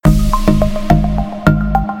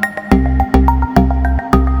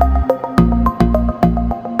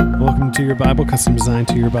Your Bible, custom designed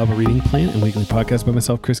to your Bible reading plan, and weekly podcast by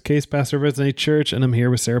myself, Chris Case, pastor of Resonate Church, and I'm here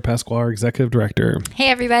with Sarah Pasquale, our executive director. Hey,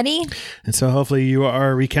 everybody. And so hopefully you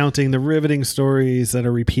are recounting the riveting stories that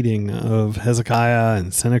are repeating of Hezekiah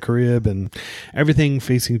and Sennacherib and everything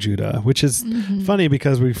facing Judah, which is funny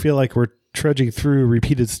because we feel like we're trudging through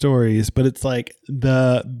repeated stories, but it's like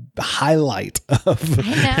the highlight of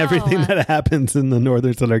everything that happens in the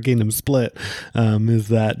northern Southern Kingdom split is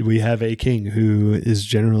that we have a king who is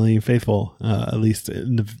generally faithful, at least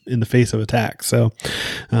in the face of attack. So,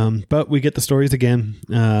 but we get the stories again,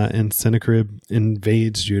 and Sennacherib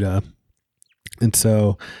invades Judah. And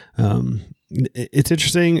so, it's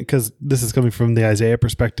interesting because this is coming from the Isaiah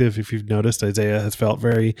perspective. If you've noticed, Isaiah has felt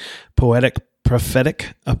very poetic,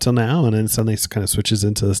 prophetic up till now, and then suddenly kind of switches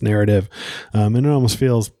into this narrative, and it almost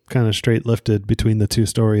feels kind of straight lifted between the two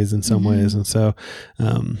stories in some ways. And so,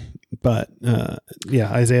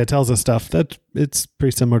 Isaiah tells us stuff that it's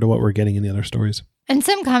pretty similar to what we're getting in the other stories. And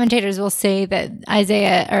some commentators will say that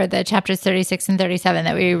Isaiah, or the chapters 36 and 37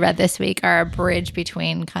 that we read this week, are a bridge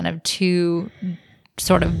between kind of two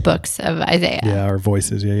sort of books of Isaiah. Yeah, our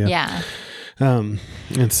voices. Yeah. And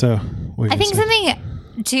so I think something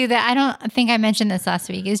too that I don't think I mentioned this last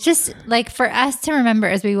week is just like for us to remember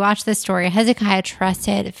as we watch this story, Hezekiah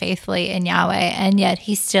trusted faithfully in Yahweh, and yet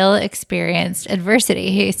he still experienced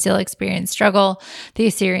adversity. He still experienced struggle. The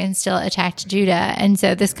Assyrians still attacked Judah. And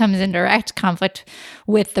so this comes in direct conflict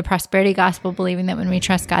with the prosperity gospel, believing that when we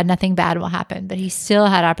trust God, nothing bad will happen. But he still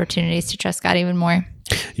had opportunities to trust God even more.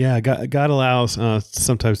 Yeah, God allows,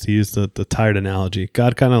 sometimes to use the tired analogy,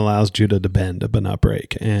 God kind of allows Judah to bend but not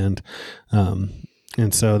break. And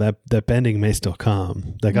so that bending may still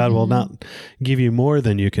come, that God will not give you more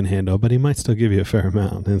than you can handle, but he might still give you a fair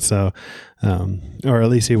amount. And so, or at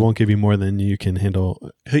least he won't give you more than you can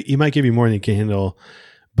handle. He might give you more than you can handle,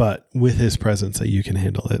 but with his presence that you can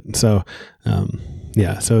handle it. And so,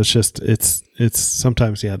 so it's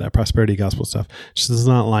sometimes, that prosperity gospel stuff just does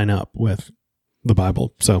not line up with the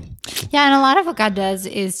Bible. So yeah, and a lot of what God does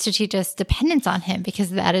is to teach us dependence on him, because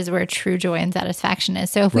that is where true joy and satisfaction is.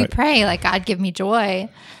 So if we pray like, God, give me joy,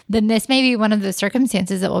 then this may be one of the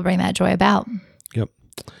circumstances that will bring that joy about. Yep.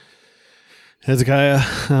 Hezekiah,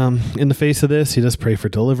 in the face of this, he does pray for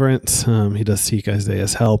deliverance. He does seek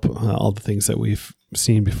Isaiah's help, all the things that we've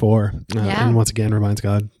seen before. And once again reminds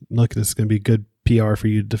God, look, this is going to be good PR for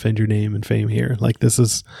you to defend your name and fame here. Like this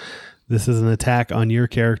is an attack on your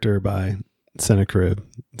character by Sennacherib.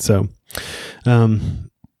 So, and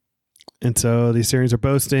so the Assyrians are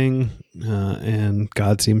boasting, and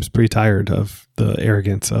God seems pretty tired of the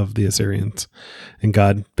arrogance of the Assyrians, and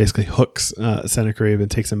God basically hooks Sennacherib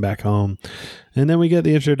and takes him back home. And then we get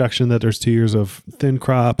the introduction that there's 2 years of thin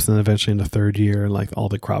crops, and then eventually in the third year, like all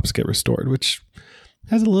the crops get restored, which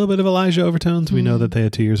has a little bit of Elijah overtones. We know that they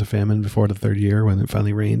had 2 years of famine before the third year when it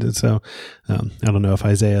finally rained. And so I don't know if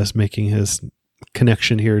Isaiah is making his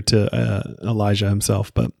connection here to Elijah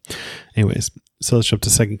himself, but anyways, so let's jump to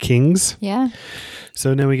 2 Kings. Yeah.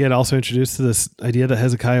 So now we get also introduced to this idea that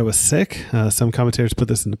Hezekiah was sick. Some commentators put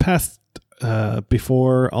this in the past,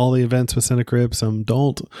 before all the events with Sennacherib. Some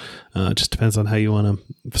don't. Just depends on how you want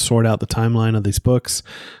to sort out the timeline of these books.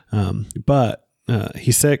 But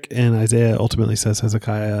he's sick, and Isaiah ultimately says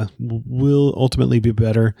Hezekiah will ultimately be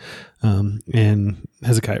better. And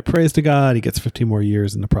Hezekiah prays to God. He gets 15 more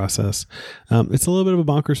years in the process. It's a little bit of a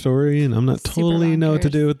bonker story, and I'm not totally know what to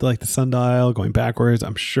do with like the sundial going backwards.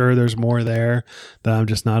 I'm sure there's more there that I'm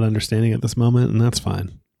just not understanding at this moment, and that's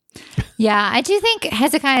fine. Yeah, I do think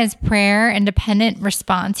Hezekiah's prayer and dependent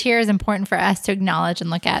response here is important for us to acknowledge and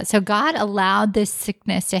look at. So God allowed this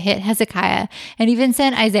sickness to hit Hezekiah and even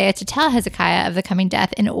sent Isaiah to tell Hezekiah of the coming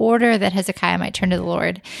death in order that Hezekiah might turn to the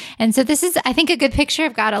Lord. And so this is, I think, a good picture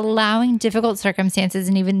of God allowing difficult circumstances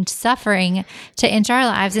and even suffering to enter our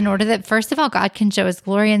lives in order that, first of all, God can show his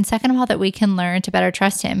glory, and second of all, that we can learn to better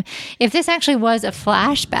trust him. If this actually was a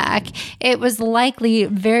flashback, it was likely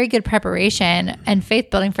very good preparation and faith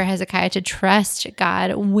building for Hezekiah to trust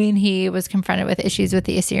God when he was confronted with issues with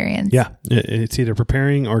the Assyrians. Yeah, it's either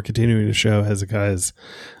preparing or continuing to show Hezekiah's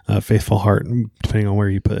faithful heart, depending on where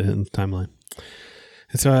you put it in the timeline.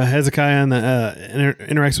 And so Hezekiah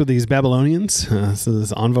interacts with these Babylonians. So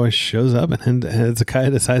this envoy shows up, and Hezekiah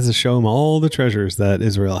decides to show him all the treasures that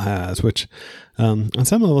Israel has, which on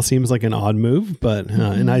some level seems like an odd move, but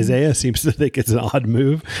and Isaiah seems to think it's an odd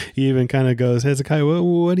move. He even kind of goes, Hezekiah,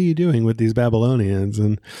 what are you doing with these Babylonians?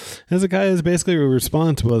 And Hezekiah's basically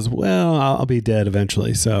response was, well, I'll be dead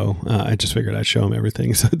eventually, so I just figured I'd show him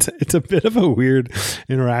everything. So it's a bit of a weird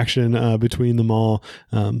interaction between them all.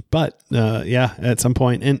 But at some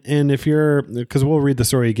point, and if you're, because we'll read the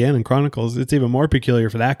story again in Chronicles, it's even more peculiar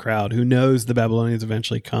for that crowd who knows the Babylonians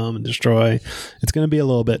eventually come and destroy. It's going to be a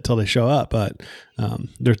little bit till they show up, but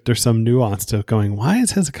there's some nuance to going, why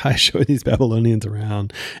is Hezekiah showing these Babylonians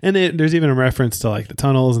around? And there's even a reference to like the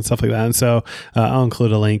tunnels and stuff like that. And so I'll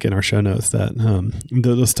include a link in our show notes that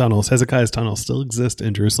those tunnels, Hezekiah's tunnels, still exist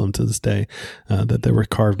in Jerusalem to this day, that they were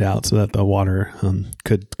carved out so that the water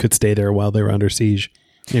could stay there while they were under siege.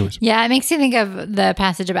 Anyways. Yeah, it makes you think of the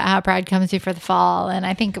passage about how pride comes before the fall. And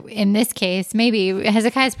I think in this case, maybe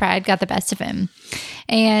Hezekiah's pride got the best of him.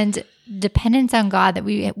 And dependence on God that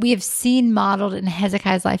we have seen modeled in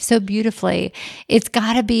Hezekiah's life so beautifully, it's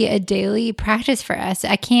got to be a daily practice for us.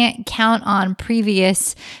 I can't count on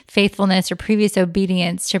previous faithfulness or previous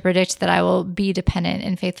obedience to predict that I will be dependent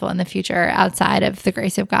and faithful in the future outside of the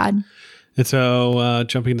grace of God. And so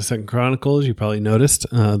jumping to 2 Chronicles, you probably noticed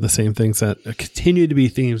the same things that continue to be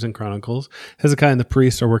themes in Chronicles. Hezekiah and the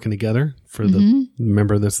priests are working together for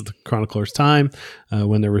remember this is the chronicler's time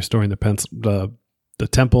when they're restoring the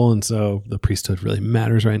temple, and so the priesthood really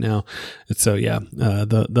matters right now. And so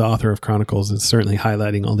the author of Chronicles is certainly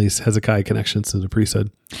highlighting all these Hezekiah connections to the priesthood.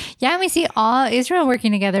 Yeah, and we see all Israel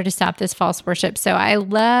working together to stop this false worship. So I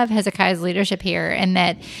love Hezekiah's leadership here, and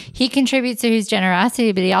that he contributes to his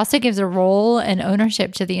generosity, but he also gives a role and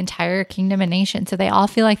ownership to the entire kingdom and nation. So they all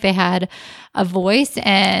feel like they had a voice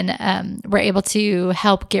and were able to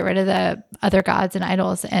help get rid of the other gods and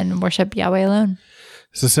idols and worship Yahweh alone.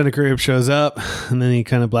 So Sennacherib shows up, and then he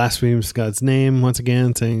kind of blasphemes God's name once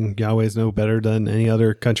again, saying Yahweh's no better than any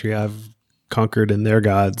other country I've conquered in their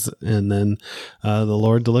gods. And then the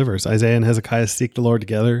Lord delivers. Isaiah and Hezekiah seek the Lord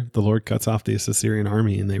together. The Lord cuts off the Assyrian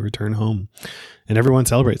army, and they return home. And everyone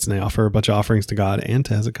celebrates, and they offer a bunch of offerings to God and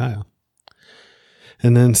to Hezekiah.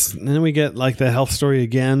 And then we get like the health story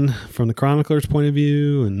again from the chronicler's point of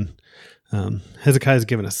view, and Hezekiah is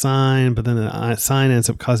given a sign, but then the sign ends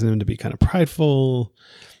up causing him to be kind of prideful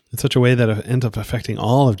in such a way that it ends up affecting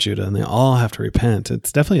all of Judah, and they all have to repent.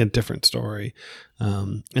 It's definitely a different story.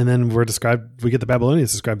 And then we get the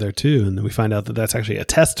Babylonians described there too, and then we find out that that's actually a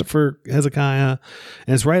test for Hezekiah.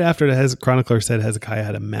 And it's right after the chronicler said Hezekiah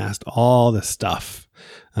had amassed all this stuff.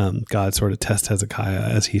 God sort of tests Hezekiah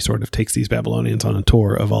as he sort of takes these Babylonians on a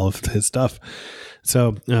tour of all of his stuff.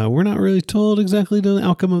 So we're not really told exactly the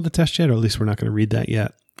outcome of the test yet, or at least we're not going to read that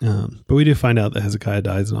yet. But we do find out that Hezekiah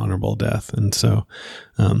dies an honorable death. And so,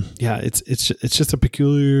 it's just a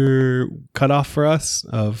peculiar cutoff for us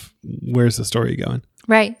of where's the story going.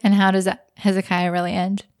 Right. And how does Hezekiah really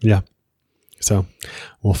end? Yeah. So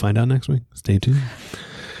we'll find out next week. Stay tuned.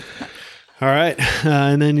 All right.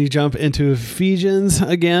 And then you jump into Ephesians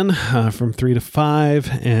again from 3 to 5.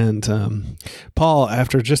 And Paul,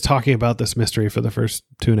 after just talking about this mystery for the first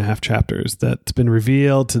 2.5 chapters that's been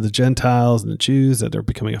revealed to the Gentiles and the Jews that they're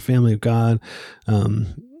becoming a family of God,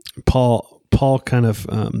 Paul kind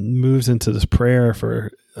of moves into this prayer for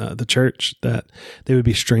the church that they would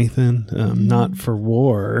be strengthened, not for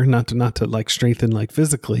war, not to like strengthen like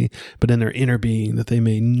physically, but in their inner being, that they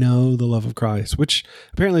may know the love of Christ, which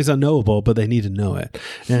apparently is unknowable, but they need to know it.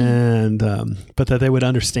 And, but that they would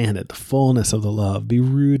understand it, the fullness of the love, be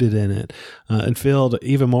rooted in it, and filled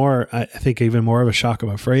even more, I think even more of a shock of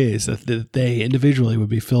a phrase, that they individually would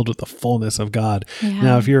be filled with the fullness of God. Yeah.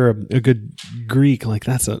 Now, if you're a good Greek, like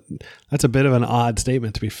that's a bit of an odd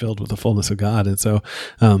statement to be filled with the fullness of God. And so,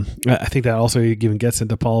 I think that also even gets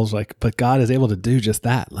into Paul's like, but God is able to do just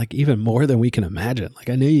that, like even more than we can imagine. Like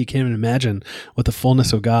I know you can't even imagine what the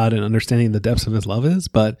fullness of God and understanding the depths of his love is,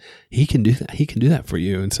 but he can do that. He can do that for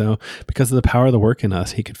you. And so because of the power of the work in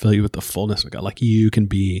us, he can fill you with the fullness of God. Like you can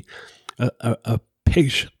be a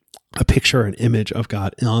picture, an image of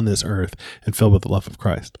God on this earth and filled with the love of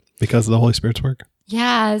Christ because of the Holy Spirit's work.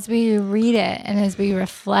 Yeah, as we read it and as we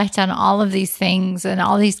reflect on all of these things and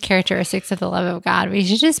all these characteristics of the love of God, we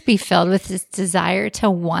should just be filled with this desire to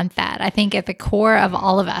want that. I think at the core of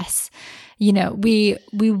all of us, you know, we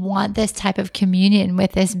want this type of communion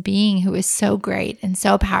with this being who is so great and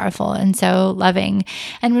so powerful and so loving.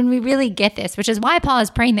 And when we really get this, which is why Paul is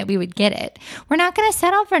praying that we would get it, we're not going to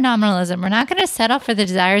settle for nominalism. We're not going to settle for the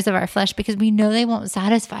desires of our flesh because we know they won't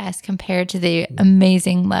satisfy us compared to the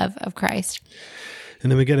amazing love of Christ.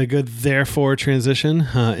 And then we get a good therefore transition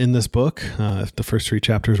in this book. The first 3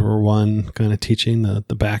 chapters were one kind of teaching.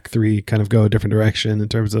 The back 3 kind of go a different direction in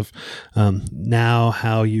terms of now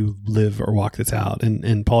how you live or walk this out.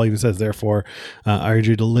 And Paul even says, therefore, I urge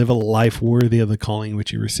you to live a life worthy of the calling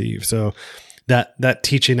which you receive. So that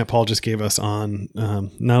teaching that Paul just gave us on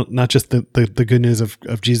not just the good news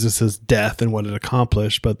of Jesus's death and what it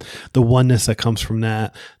accomplished, but the oneness that comes from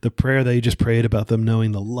that, the prayer that you just prayed about them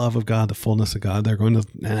knowing the love of God, the fullness of God, they're going to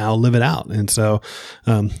now live it out. And so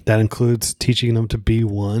that includes teaching them to be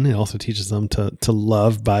one. It also teaches them to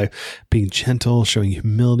love by being gentle, showing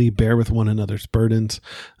humility, bear with one another's burdens.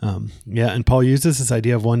 And Paul uses this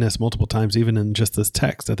idea of oneness multiple times, even in just this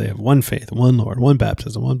text, that they have one faith, one Lord, one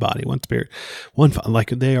baptism, one body, one spirit, one, like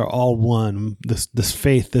they are all one. This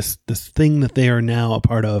faith, this thing that they are now a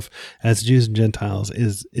part of as Jews and Gentiles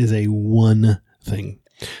is a one thing.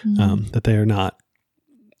 That they are not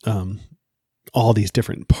all these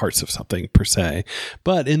different parts of something per se,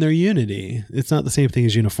 but in their unity, it's not the same thing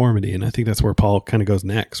as uniformity. And I think that's where Paul kind of goes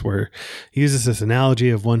next, where he uses this analogy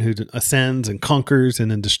of one who ascends and conquers and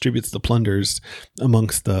then distributes the plunders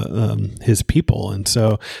amongst his people. And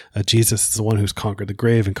so Jesus is the one who's conquered the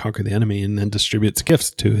grave and conquered the enemy and then distributes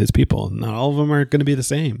gifts to his people. And not all of them are going to be the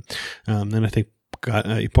same. And I think God,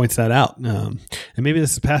 he points that out. And maybe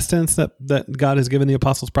this is past tense that God has given the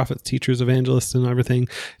apostles, prophets, teachers, evangelists, and everything.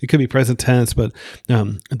 It could be present tense, but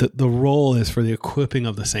the role is for the equipping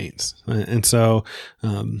of the saints. And so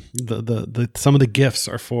some of the gifts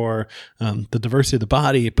are for the diversity of the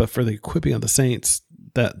body, but for the equipping of the saints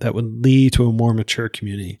that would lead to a more mature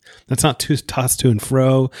community. That's not too tossed to and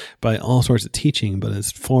fro by all sorts of teaching, but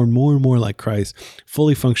is formed more and more like Christ,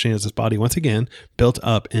 fully functioning as his body, once again, built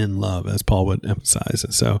up in love, as Paul would emphasize.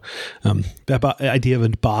 And so that idea of a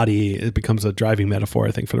body, it becomes a driving metaphor,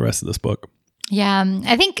 I think, for the rest of this book. Yeah,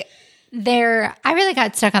 I think I really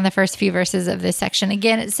got stuck on the first few verses of this section.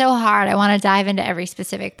 Again, it's so hard. I want to dive into every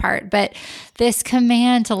specific part, but this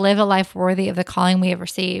command to live a life worthy of the calling we have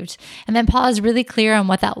received. And then Paul is really clear on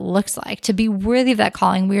what that looks like. To be worthy of that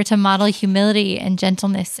calling, we are to model humility and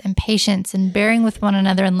gentleness and patience and bearing with one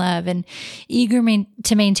another in love and eager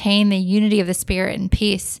to maintain the unity of the Spirit and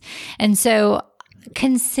peace. And so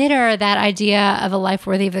consider that idea of a life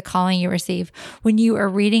worthy of the calling you receive when you are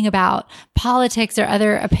reading about politics or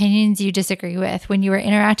other opinions you disagree with, when you are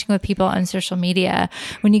interacting with people on social media,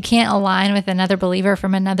 when you can't align with another believer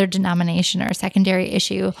from another denomination or a secondary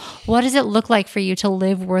issue. What does it look like for you to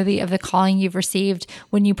live worthy of the calling you've received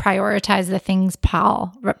when you prioritize the things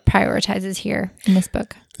Paul prioritizes here in this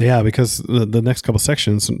book? Yeah, because the next couple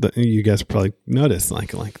sections that you guys probably noticed,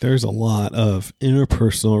 like there's a lot of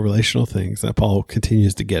interpersonal, relational things that Paul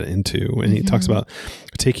continues to get into, and he talks about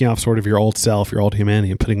taking off sort of your old self, your old humanity,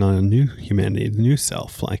 and putting on a new humanity, the new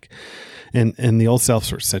self, and the old self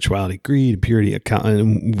sort of sensuality, greed, purity,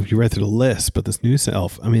 and you read through the list, but this new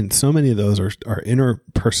self, I mean, so many of those are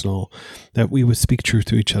interpersonal, that we would speak truth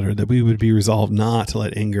to each other, that we would be resolved not to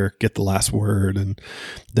let anger get the last word, and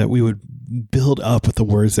that we would build up with the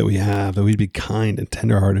words that we have, that we'd be kind and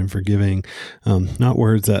tenderhearted and forgiving, not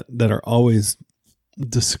words that are always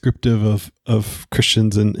descriptive of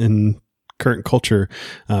Christians in current culture,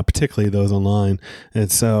 particularly those online. And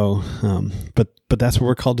so, but that's what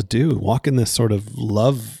we're called to do. Walk in this sort of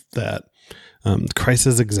love that Christ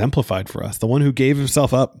has exemplified for us. The one who gave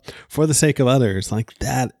himself up for the sake of others, like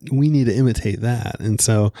that, we need to imitate that. And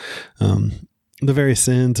so, the various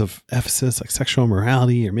sins of Ephesus, like sexual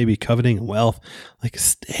immorality or maybe coveting and wealth, like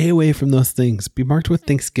stay away from those things. Be marked with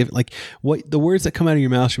thanksgiving. Like what the words that come out of your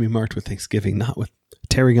mouth should be marked with thanksgiving, not with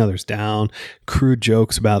tearing others down, crude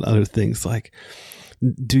jokes about other things. Like,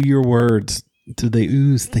 do your words, do they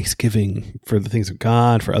ooze thanksgiving for the things of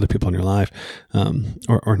God, for other people in your life,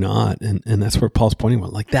 or not? And that's where Paul's pointing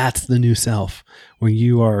at. Like, that's the new self, where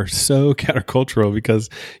you are so countercultural because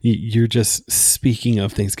you're just speaking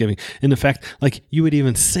of Thanksgiving. And in fact, like you would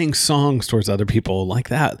even sing songs towards other people like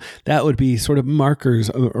that. That would be sort of markers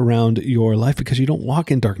around your life because you don't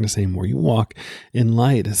walk in darkness anymore. You walk in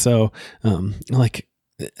light. So,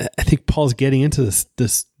 I think Paul's getting into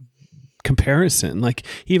this comparison. Like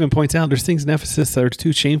he even points out there's things in Ephesus that are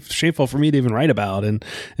too shameful for me to even write about. And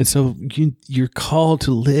so you're called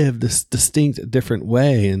to live this distinct, different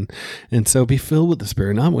way. And so be filled with the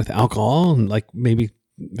Spirit, not with alcohol and like maybe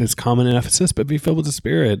it's common in Ephesus, but be filled with the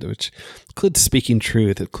Spirit, which includes speaking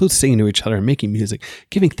truth, it includes singing to each other, making music,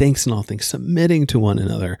 giving thanks in all things, submitting to one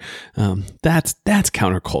another. That's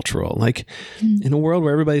countercultural. Like in a world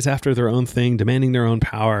where everybody's after their own thing, demanding their own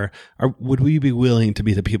power, would we be willing to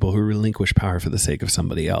be the people who relinquish power for the sake of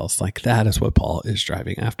somebody else? Like that is what Paul is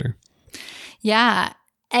striving after. Yeah.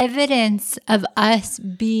 evidence of us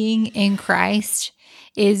being in Christ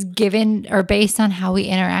is given or based on how we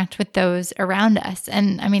interact with those around us.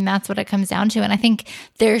 And I mean, that's what it comes down to. And I think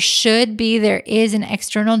there is an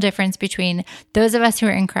external difference between those of us who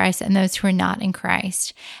are in Christ and those who are not in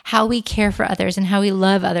Christ. How we care for others and how we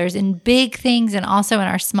love others in big things and also in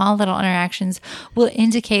our small little interactions will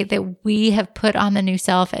indicate that we have put on the new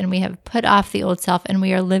self and we have put off the old self and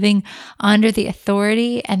we are living under the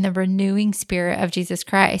authority and the renewing spirit of Jesus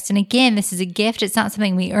Christ. And again, this is a gift. It's not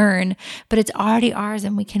something we earn, but it's already ours.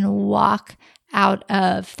 And we can walk out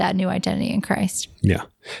of that new identity in Christ. Yeah.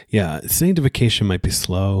 Yeah. Sanctification might be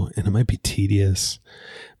slow and it might be tedious,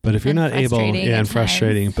 but if you're not able, and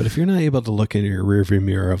frustrating, but if you're not able to look into your rearview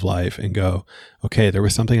mirror of life and go, okay, there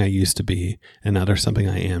was something I used to be and now there's something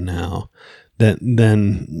I am now,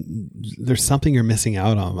 then there's something you're missing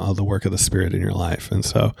out on of the work of the Spirit in your life. And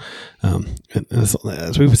so,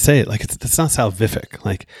 as we would say it, like it's not salvific.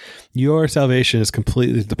 Like your salvation is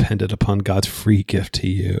completely dependent upon God's free gift to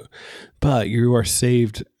you, but you are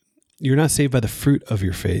saved. You're not saved by the fruit of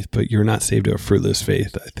your faith, but you're not saved to a fruitless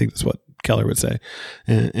faith. I think that's what Keller would say.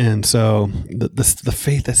 And so the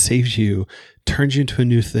faith that saves you turns you into a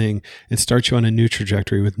new thing and starts you on a new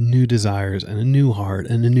trajectory with new desires and a new heart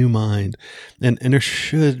and a new mind. And there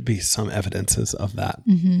should be some evidences of that.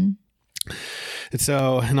 Mm-hmm. And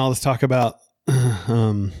so, and all this talk about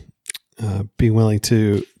being willing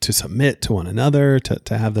to submit to one another,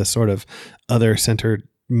 to have this sort of other-centered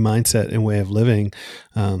mindset and way of living,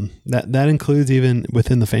 that includes even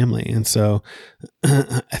within the family. And so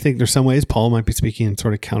I think there's some ways Paul might be speaking in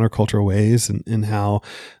sort of countercultural ways in how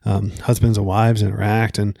husbands and wives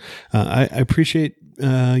interact. And I appreciate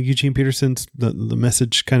Eugene Peterson's the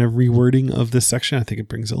message kind of rewording of this section. I think it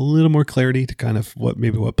brings a little more clarity to kind of what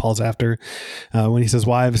Paul's after when he says,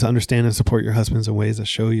 wives, understand and support your husbands in ways that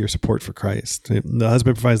show your support for Christ. The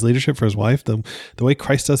husband provides leadership for his wife the way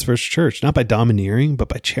Christ does for his church, not by domineering, but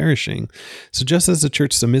by cherishing. So just as the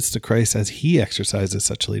church submits to Christ as he exercises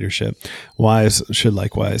such leadership, wives should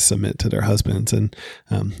likewise submit to their husbands. And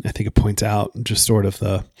I think it points out just sort of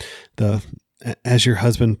the as your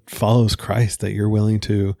husband follows Christ, that you're willing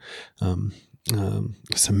to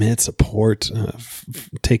submit, support,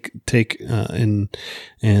 take and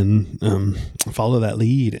follow that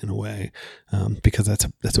lead in a way, because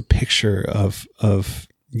that's a picture of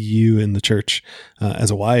you in the church as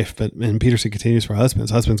a wife. And Peterson continues for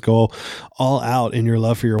husbands. Husbands, go all out in your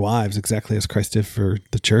love for your wives, exactly as Christ did for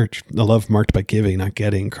the church. The love marked by giving, not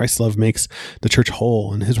getting. Christ's love makes the church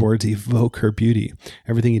whole, and his words evoke her beauty.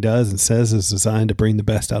 Everything he does and says is designed to bring the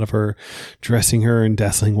best out of her, dressing her in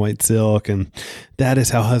dazzling white silk. And that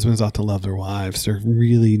is how husbands ought to love their wives. They're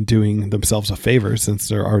really doing themselves a favor since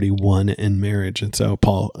they're already one in marriage. And so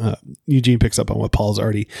Eugene picks up on what Paul's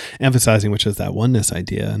already emphasizing, which is that oneness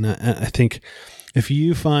idea. And I think if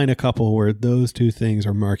you find a couple where those two things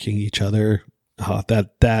are marking each other,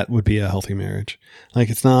 that would be a healthy marriage. Like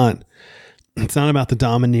it's not about the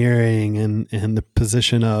domineering and the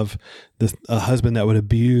position of a husband that would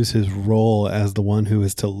abuse his role as the one who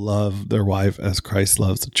is to love their wife as Christ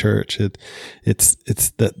loves the church. It's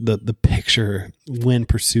the picture when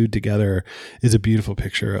pursued together is a beautiful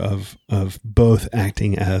picture of both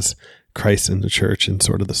acting as Christ in the church and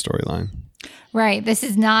sort of the storyline. Right. This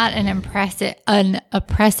is not an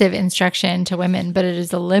oppressive instruction to women, but it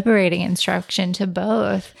is a liberating instruction to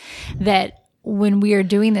both, that when we are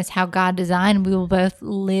doing this, how God designed, we will both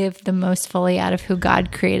live the most fully out of who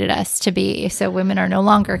God created us to be. So women are no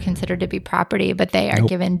longer considered to be property, but they are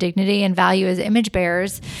given dignity and value as image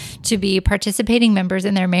bearers to be participating members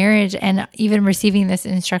in their marriage, and even receiving this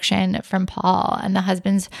instruction from Paul. And the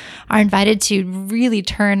husbands are invited to really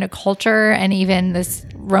turn culture and even this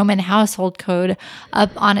Roman household code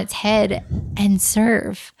up on its head and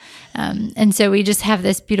serve. And so we just have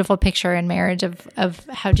this beautiful picture in marriage of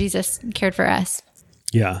how Jesus cared for us.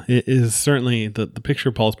 Yeah, it is certainly the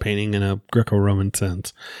picture Paul's painting in a Greco-Roman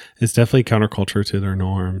sense is definitely counterculture to their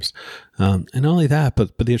norms. And not only that,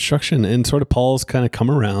 but the instruction and sort of Paul's kind of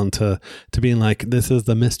come around to being like, this is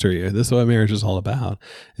the mystery, or this is what marriage is all about,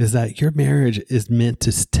 is that your marriage is meant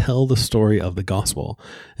to tell the story of the gospel.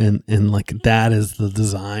 And like that is the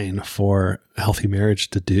design for healthy marriage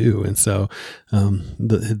to do. And so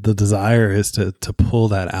the desire is to pull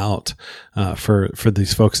that out for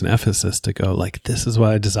these folks in Ephesus to go like, this is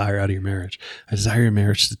what I desire out of your marriage. I desire your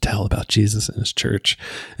marriage to tell about Jesus and his church.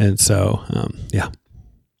 And so, yeah.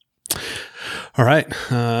 All right.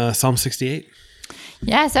 Psalm 68.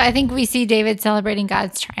 Yeah. So I think we see David celebrating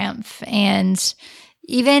God's triumph. And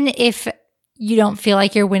even if you don't feel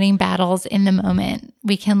like you're winning battles in the moment,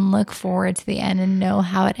 we can look forward to the end and know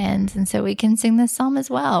how it ends. And so we can sing this psalm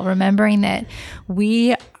as well, remembering that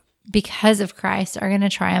we, because of Christ, are going to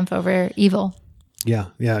triumph over evil. Yeah.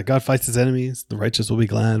 God fights his enemies. The righteous will be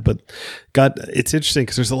glad. But God, it's interesting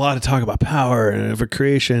because there's a lot of talk about power and over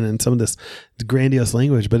creation and some of this grandiose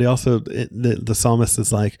language. But the psalmist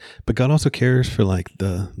is like, but God also cares for like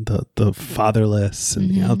the fatherless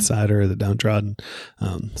and the outsider, the downtrodden.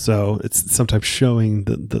 So it's sometimes showing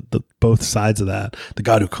the both sides of that. The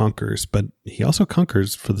God who conquers, but he also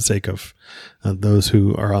conquers for the sake of those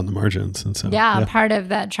who are on the margins. And so, part of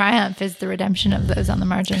that triumph is the redemption of those on the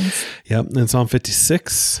margins. Yep. And Psalm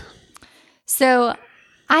 56. So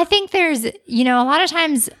I think there's, a lot of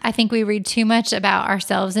times I think we read too much about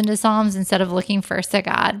ourselves into Psalms instead of looking first at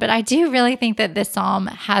God. But I do really think that this Psalm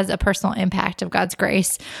has a personal impact of God's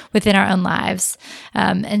grace within our own lives.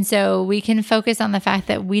 And so we can focus on the fact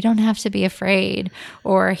that we don't have to be afraid,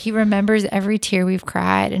 or he remembers every tear we've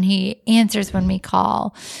cried and he answers when we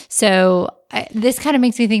call. So this kind of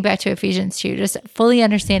makes me think back to Ephesians 2, just fully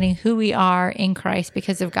understanding who we are in Christ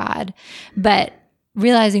because of God, but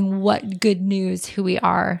realizing what good news who we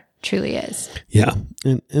are truly is. Yeah.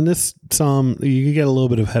 And in this psalm, you get a little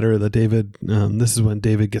bit of header that David, this is when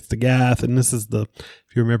David gets to Gath. And this is if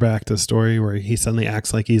you remember back to the story where he suddenly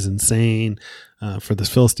acts like he's insane for this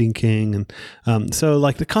Philistine king. And so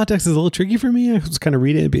like the context is a little tricky for me. I was kind of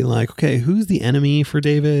reading it and being like, okay, who's the enemy for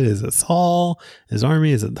David? Is it Saul, his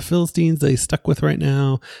army? Is it the Philistines that he's stuck with right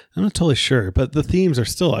now? I'm not totally sure, but the themes are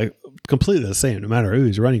still like completely the same, no matter who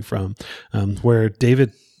he's running from, where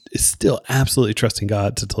David is still absolutely trusting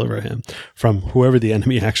God to deliver him from whoever the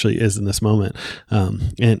enemy actually is in this moment.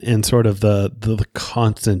 And sort of the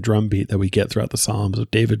constant drumbeat that we get throughout the Psalms of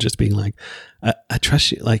David just being like, I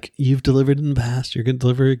trust you. Like you've delivered in the past, you're going to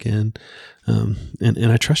deliver again.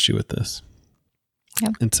 And I trust you with this.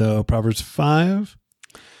 Yep. And so Proverbs 5.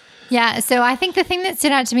 Yeah. So I think the thing that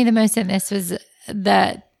stood out to me the most in this was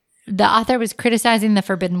the author was criticizing the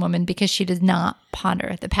forbidden woman because she does not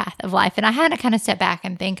ponder the path of life. And I had to kind of step back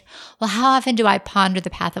and think, well, how often do I ponder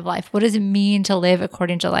the path of life? What does it mean to live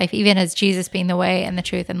according to life, even as Jesus being the way and the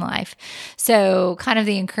truth and life? So kind of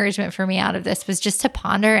the encouragement for me out of this was just to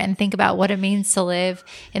ponder and think about what it means to live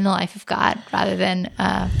in the life of God rather than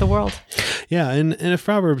the world. Yeah. And if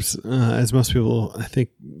Proverbs, as most people, I think,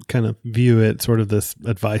 kind of view it, sort of this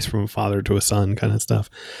advice from a father to a son kind of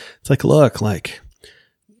stuff. It's like, look, like,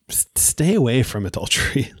 stay away from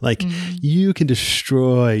adultery. Like you can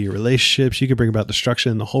destroy your relationships. You can bring about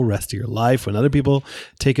destruction in the whole rest of your life when other people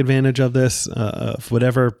take advantage of this, of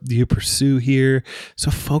whatever you pursue here.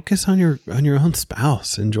 So focus on your own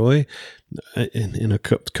spouse. Enjoy in a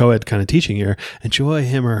co-ed kind of teaching here, enjoy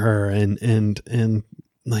him or her and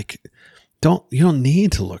like, you don't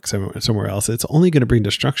need to look somewhere else. It's only going to bring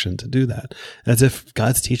destruction to do that. As if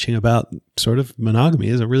God's teaching about sort of monogamy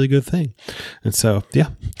is a really good thing. And so, yeah.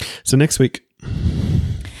 So next week.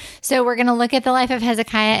 So we're going to look at the life of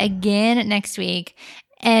Hezekiah again next week.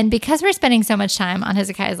 And because we're spending so much time on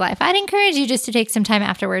Hezekiah's life, I'd encourage you just to take some time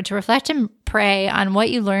afterward to reflect and pray on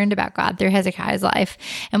what you learned about God through Hezekiah's life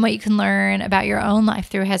and what you can learn about your own life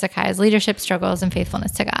through Hezekiah's leadership struggles and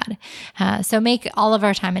faithfulness to God. So make all of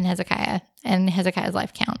our time in Hezekiah and Hezekiah's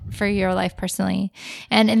life count for your life personally.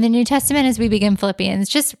 And in the New Testament, as we begin Philippians,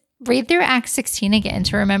 just read through Acts 16 again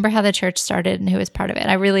to remember how the church started and who was part of it.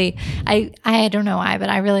 I don't know why, but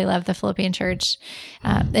I really love the Philippian church.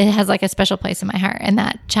 It has like a special place in my heart, and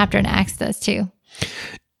that chapter in Acts does too.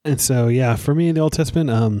 And so, yeah, for me in the Old Testament,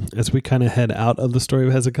 as we kind of head out of the story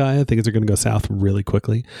of Hezekiah, things are going to go south really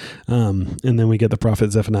quickly. And then we get the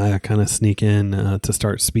prophet Zephaniah kind of sneak in to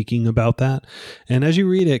start speaking about that. And as you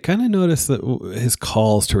read it, kind of notice that his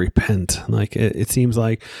calls to repent. Like it seems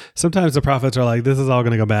like sometimes the prophets are like, this is all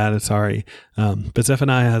going to go bad. And sorry. But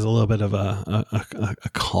Zephaniah has a little bit of a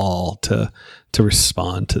call to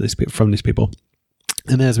respond to from these people.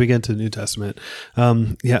 And then as we get into the New Testament,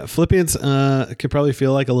 Philippians could probably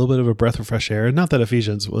feel like a little bit of a breath of fresh air. Not that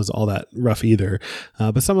Ephesians was all that rough either,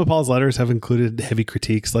 but some of Paul's letters have included heavy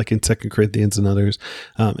critiques, like in 2 Corinthians and others.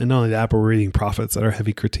 And not only that, but we're reading prophets that are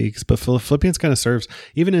heavy critiques. But Philippians kind of serves,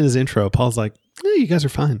 even in his intro, Paul's like, you guys are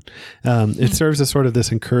fine. It serves as sort of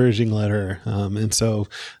this encouraging letter. And so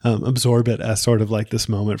absorb it as sort of like this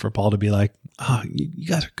moment for Paul to be like, oh, you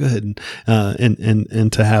guys are good.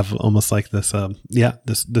 And to have almost like this,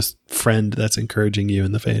 this friend that's encouraging you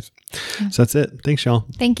in the faith. So that's it. Thanks, y'all.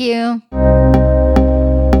 Thank you.